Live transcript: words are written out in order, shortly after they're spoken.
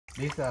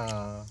This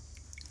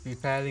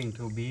preparing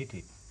to beat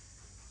it.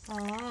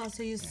 Oh,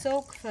 so you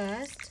soak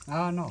first.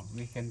 Oh no,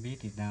 we can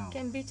beat it now.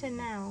 Can beat it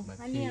now. But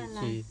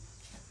Vanilla.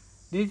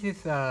 this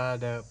is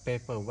the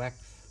paper wax.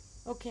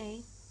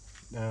 Okay.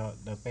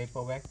 The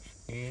paper wax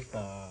is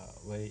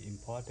very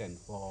important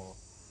for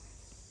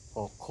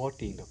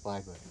coating the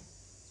fiber.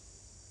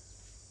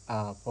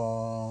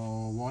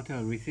 For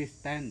water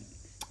resistant.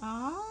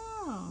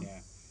 Oh. Yeah.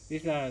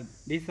 These are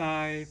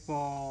designed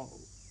for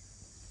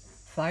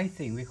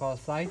sizing. We call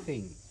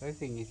sizing.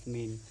 Sizing is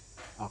mean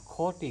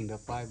coating the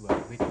fiber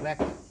with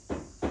wax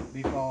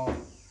before.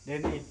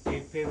 Then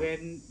it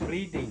prevents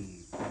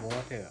bleeding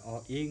water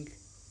or ink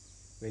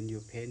when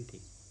you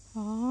painting.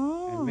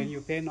 Oh. And when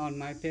you paint on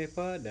my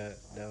paper,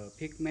 the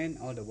pigment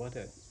or the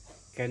water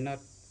cannot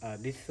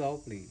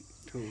dissolve to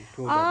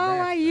the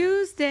black. I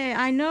used it.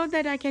 I know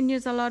that I can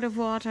use a lot of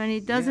water and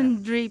it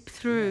doesn't drip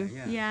through.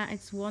 Yeah,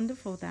 it's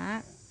wonderful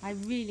that. I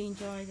really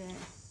enjoyed it.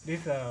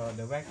 This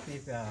the wax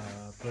is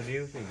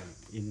producing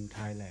in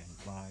Thailand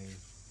by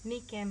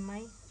นี่แกมไหม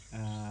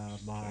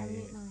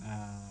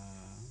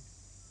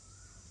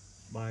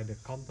by the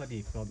company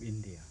from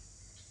India.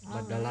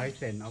 But the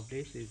license of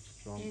this is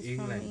from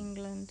England. From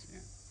England.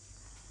 Yeah.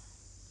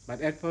 But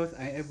at first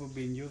I ever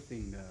been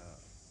using the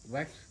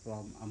wax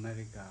from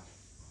America.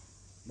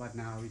 But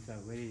now it's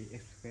very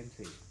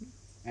expensive.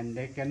 And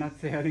they cannot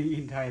sell it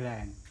in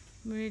Thailand.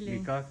 Really?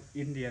 Because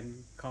Indian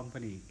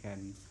company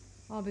can.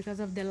 Oh, because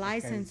of the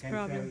license can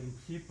problem. Sell it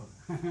cheaper.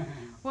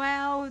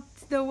 Well,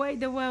 it's the way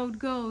the world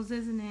goes,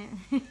 isn't it?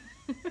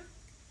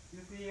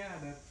 You see,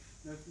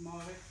 the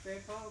smallest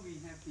paper we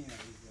have here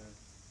is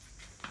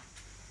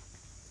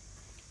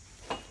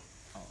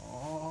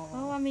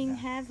oh, I'm in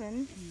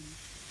heaven.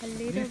 A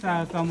little These bit.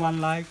 are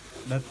someone like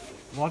the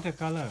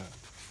watercolor.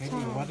 Maybe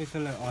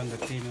watercolor on the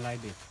tin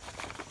like this.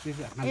 This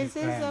is 100 Is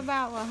this grams.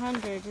 about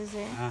 100, is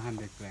it?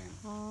 100 grams.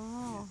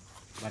 Oh.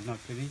 But not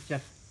finished,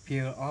 just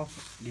peel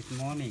off this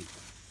morning.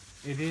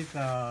 It is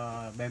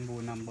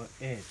bamboo number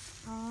 8.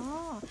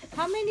 Oh.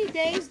 How many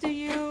days do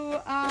you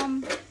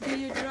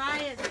dry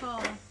it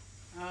for?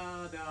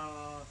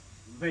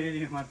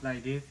 Very much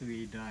like this,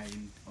 we dry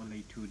in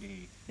only 2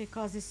 days.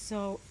 Because it's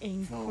so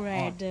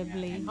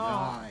incredibly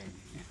hot.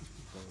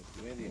 So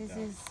really This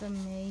dry. is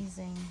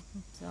amazing.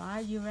 So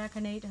you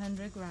reckon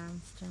 800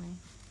 grams to me?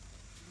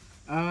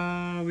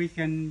 We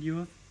can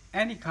use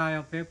any kind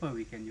of paper.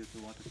 We can use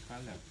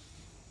watercolor.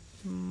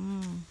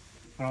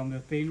 From the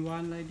thin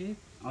one like this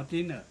or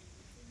thinner.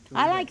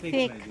 I like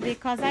thick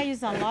because I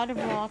use a lot of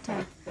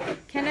water.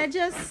 Can I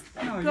just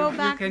go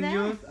back there? You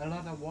can use a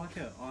lot of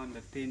water on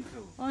the thin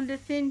too. On the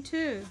thin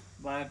too?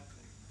 But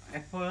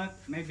at first,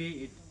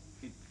 maybe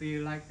it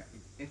feel like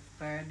it's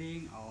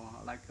expanding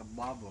or like a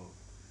bubble.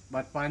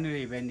 But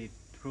finally, when it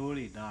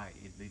truly dry,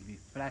 it will be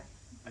flat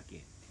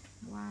again.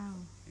 Wow.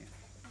 Yeah.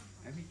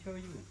 Let me show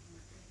you.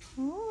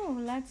 Oh,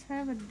 let's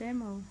have a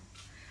demo.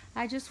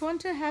 I just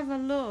want to have a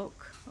look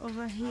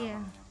over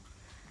here.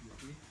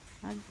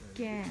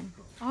 Again.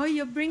 Oh,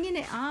 you're bringing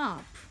it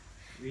up.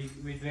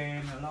 We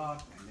drain a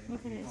lot and then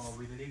Look at this. before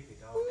we lift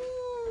it off.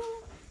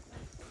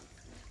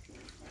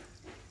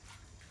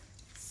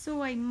 ส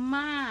วยม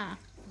าก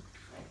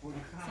ขอบคุณ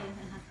ค่ะ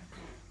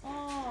อ๋อ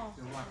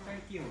จังหวัดใกล้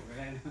เกี่ยวกันเ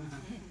ลยน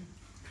ะ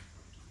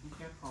แ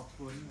ค่ขอบ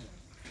คุณ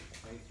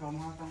ไปชม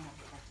เขาต้อง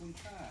ขอบคุณ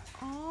ค่ะ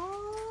โอ้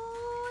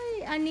ย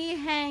อันนี้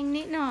แห้ง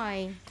นิดหน่อย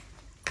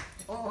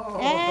Oh.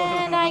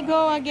 And I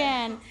go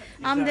again.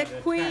 I'm the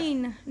queen.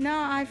 No,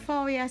 I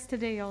fall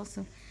yesterday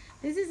also.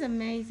 This is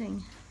amazing.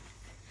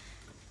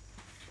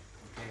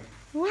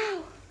 Wow.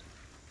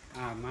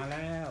 มาแ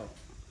ล้ว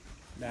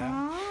แล้ อ๋ ว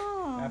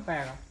อ แล้วแปล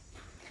กครับ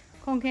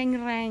คงแข็ง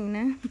แรงน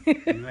ะ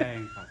แข็งแรง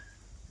ครับ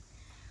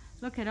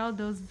Look at all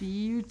those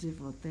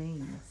beautiful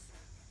things.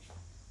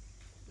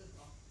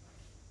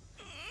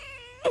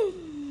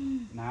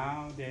 Now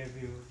they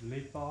will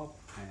lift off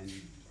and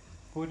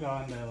put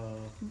on the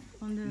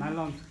On the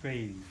nylon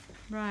screen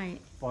right.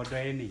 for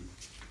draining.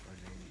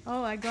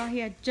 Oh, I got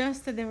here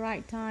just at the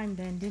right time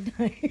then, didn't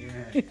I?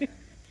 Yeah.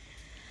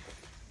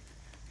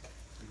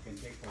 You can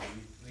take a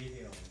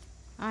video.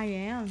 I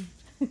am.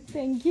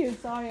 Thank you.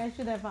 Sorry, I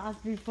should have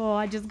asked before.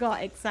 I just got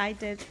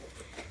excited.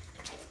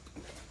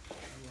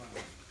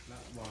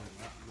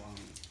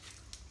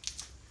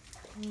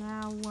 ร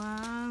ะ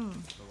วัง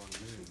ระวัง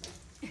ลื่น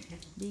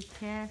Be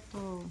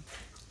careful.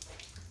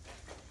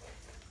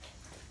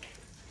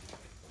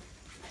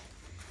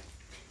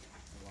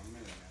 ระวัง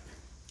ลื่นนะ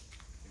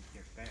เป็นเ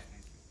ก็บแป้งให้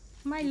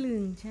ไม่ลื่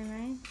นใช่ไหม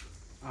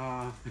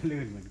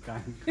ลื่นเหมือนกั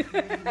น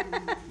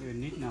ลื่น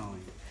นิดหน่อย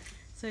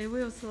So it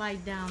will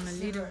slide down a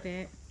little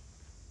bit.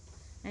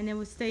 And it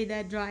will stay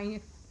there drying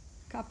a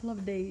couple of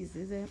days,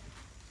 is it?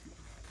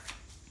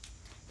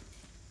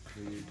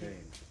 We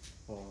drain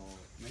for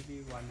maybe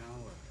 1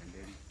 hour and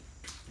then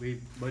we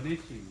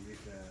burnishing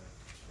with the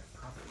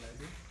cup like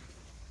this.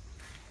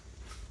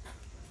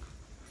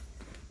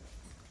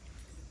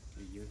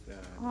 We use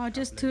Oh, the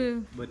just cup like to-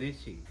 this.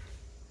 Burnishing.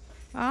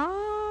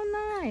 Oh,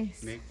 nice.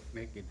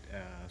 Make it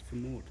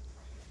smooth.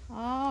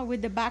 Oh,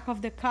 with the back of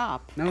the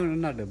cup. No,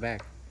 not the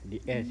back.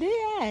 the edge. The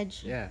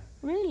edge? Yeah.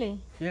 Really?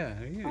 Yeah,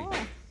 really.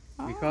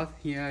 Oh. Because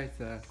here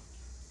is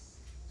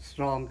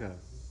stronger.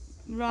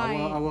 Right.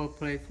 Our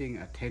placing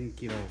a 10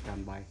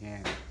 kilogram by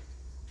hand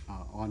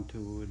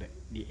onto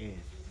the edge.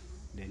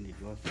 Then it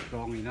was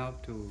strong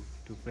enough to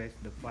press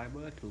the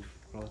fiber to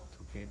close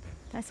together.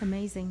 That's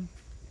amazing.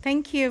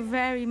 Thank you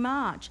very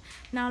much.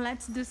 Now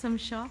let's do some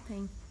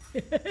shopping.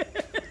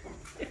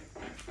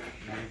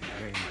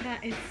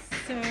 That is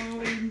so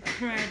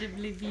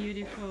incredibly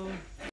beautiful.